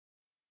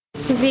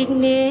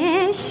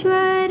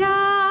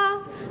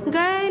Vigneshwara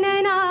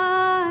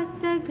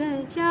Gananatha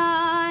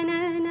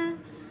Gajanana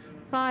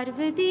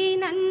Parvati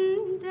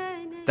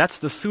Nandana. That's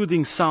the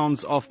soothing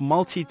sounds of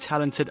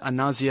multi-talented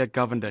Anasia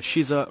Govender.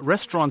 She's a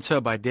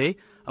restaurateur by day,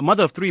 a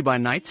mother of three by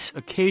night,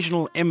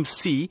 occasional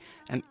MC,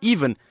 and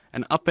even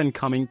an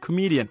up-and-coming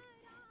comedian.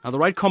 Now, the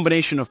right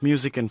combination of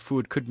music and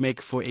food could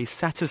make for a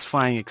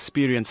satisfying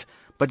experience,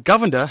 but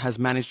Govender has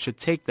managed to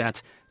take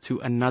that to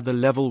another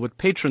level, with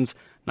patrons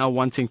now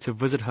wanting to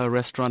visit her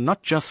restaurant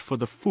not just for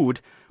the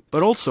food,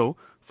 but also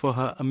for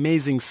her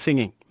amazing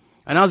singing.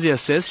 Anasia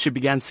says she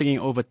began singing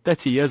over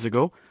 30 years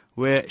ago,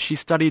 where she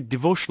studied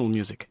devotional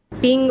music.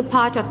 Being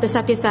part of the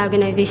SABC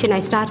organization, I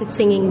started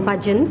singing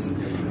bhajans,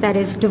 that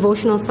is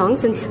devotional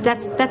songs, and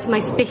that's my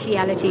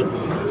speciality.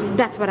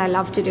 That's what I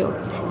love to do.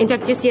 In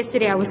fact, just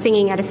yesterday I was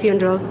singing at a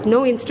funeral.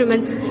 No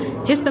instruments,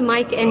 just the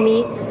mic and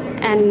me,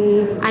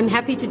 and I'm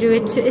happy to do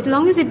it as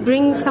long as it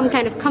brings some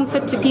kind of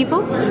comfort to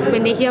people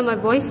when they hear my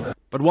voice.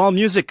 But while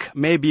music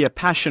may be a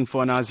passion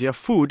for Anasia,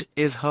 food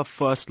is her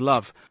first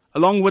love.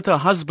 Along with her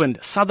husband,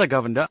 Sada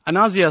Govender,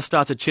 Anasia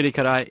started Chilli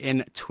Kadhai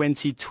in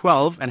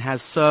 2012 and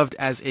has served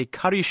as a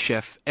curry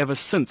chef ever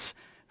since.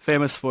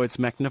 Famous for its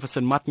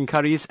magnificent mutton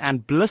curries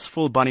and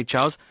blissful bunny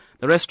chows,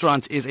 the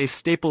restaurant is a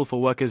staple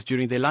for workers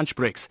during their lunch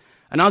breaks.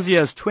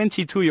 Anasia's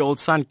 22-year-old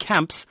son,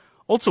 Camps,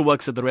 also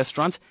works at the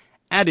restaurant,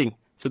 adding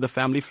to the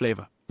family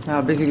flavor.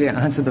 Basically, I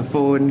answer the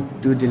phone,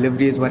 do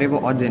deliveries, whatever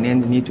odds and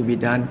ends need to be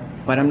done.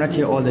 But I'm not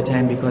here all the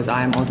time because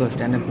I am also a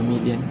stand-up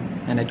comedian,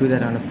 and I do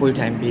that on a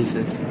full-time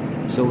basis.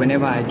 So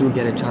whenever I do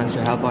get a chance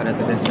to help out at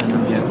the restaurant,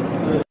 I'm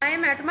here. I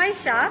am at my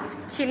shop,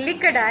 Chilli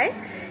Kadhai.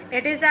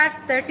 It is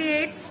at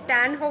 38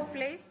 Stanhope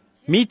Place.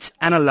 Meet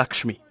Anna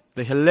Lakshmi,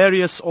 the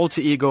hilarious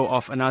alter ego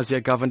of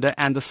Anasia Govender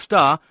and the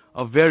star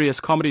of various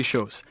comedy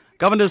shows.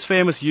 Govender's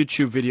famous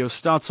YouTube video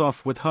starts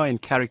off with her in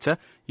character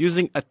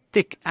using a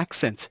thick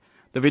accent.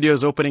 The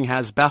video's opening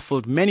has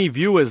baffled many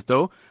viewers,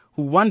 though,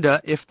 who wonder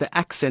if the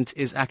accent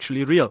is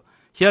actually real.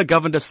 Here,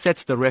 Govender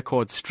sets the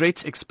record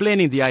straight,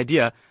 explaining the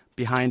idea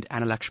behind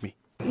Anna Lakshmi.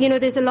 You know,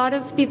 there's a lot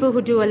of people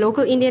who do a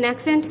local Indian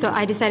accent, so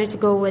I decided to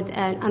go with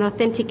an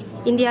authentic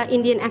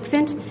Indian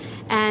accent.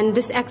 And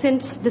this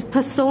accent, this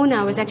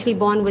persona was actually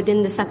born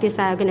within the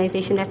SABC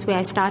organization. That's where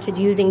I started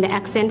using the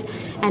accent,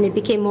 and it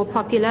became more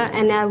popular.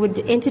 And I would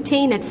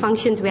entertain at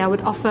functions where I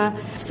would offer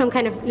some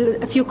kind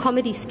of a few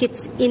comedy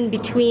skits in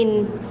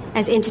between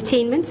as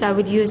entertainment. So I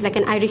would use like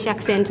an Irish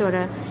accent or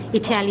an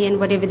Italian,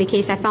 whatever the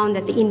case. I found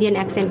that the Indian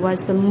accent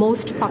was the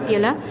most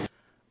popular.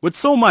 With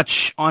so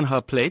much on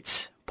her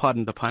plate,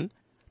 pardon the pun,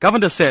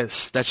 Govender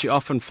says that she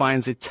often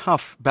finds it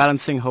tough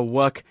balancing her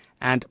work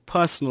and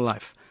personal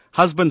life.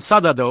 Husband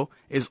Sada, though,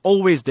 is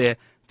always there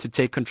to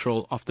take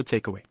control of the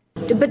takeaway.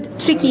 But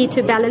tricky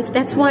to balance.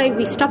 That's why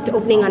we stopped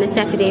opening on a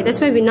Saturday.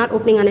 That's why we're not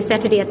opening on a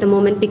Saturday at the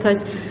moment,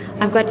 because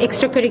I've got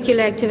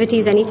extracurricular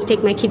activities I need to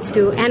take my kids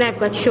to, and I've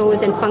got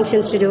shows and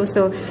functions to do.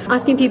 So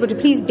asking people to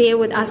please bear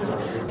with us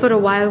for a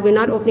while. We're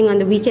not opening on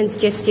the weekends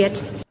just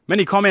yet.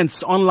 Many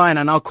comments online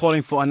are now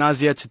calling for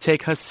Anasia to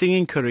take her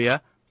singing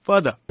career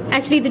further.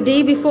 Actually, the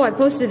day before I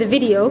posted the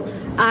video,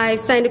 I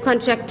signed a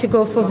contract to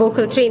go for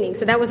vocal training.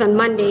 So that was on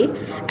Monday,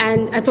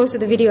 and I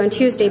posted the video on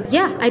Tuesday.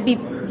 Yeah, I'd be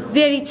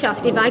very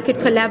chuffed if I could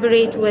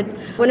collaborate with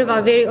one of our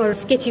or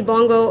Sketchy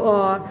Bongo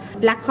or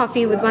Black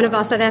Coffee with one of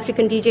our South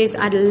African DJs.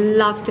 I'd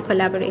love to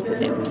collaborate with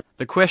them.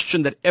 The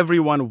question that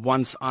everyone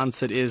wants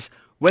answered is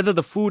whether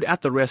the food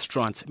at the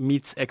restaurant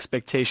meets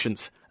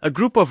expectations. A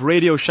group of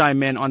radio-shy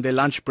men on their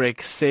lunch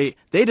break say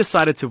they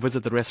decided to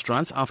visit the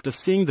restaurant after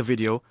seeing the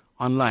video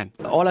online.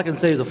 All I can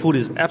say is the food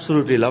is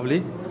absolutely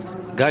lovely.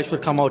 Guys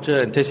should come out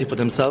here and taste it for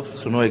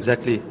themselves to know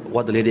exactly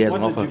what the lady has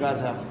on offer. What did you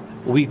guys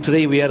have?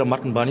 Today we had a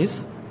mutton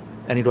bunnies,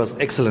 and it was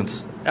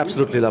excellent.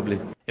 Absolutely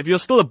lovely. If you're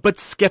still a bit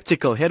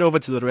skeptical, head over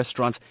to the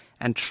restaurant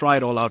and try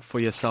it all out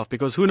for yourself,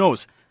 because who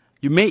knows,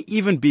 you may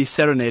even be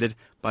serenaded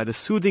by the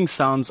soothing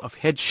sounds of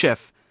head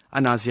chef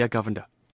Anasia Govender.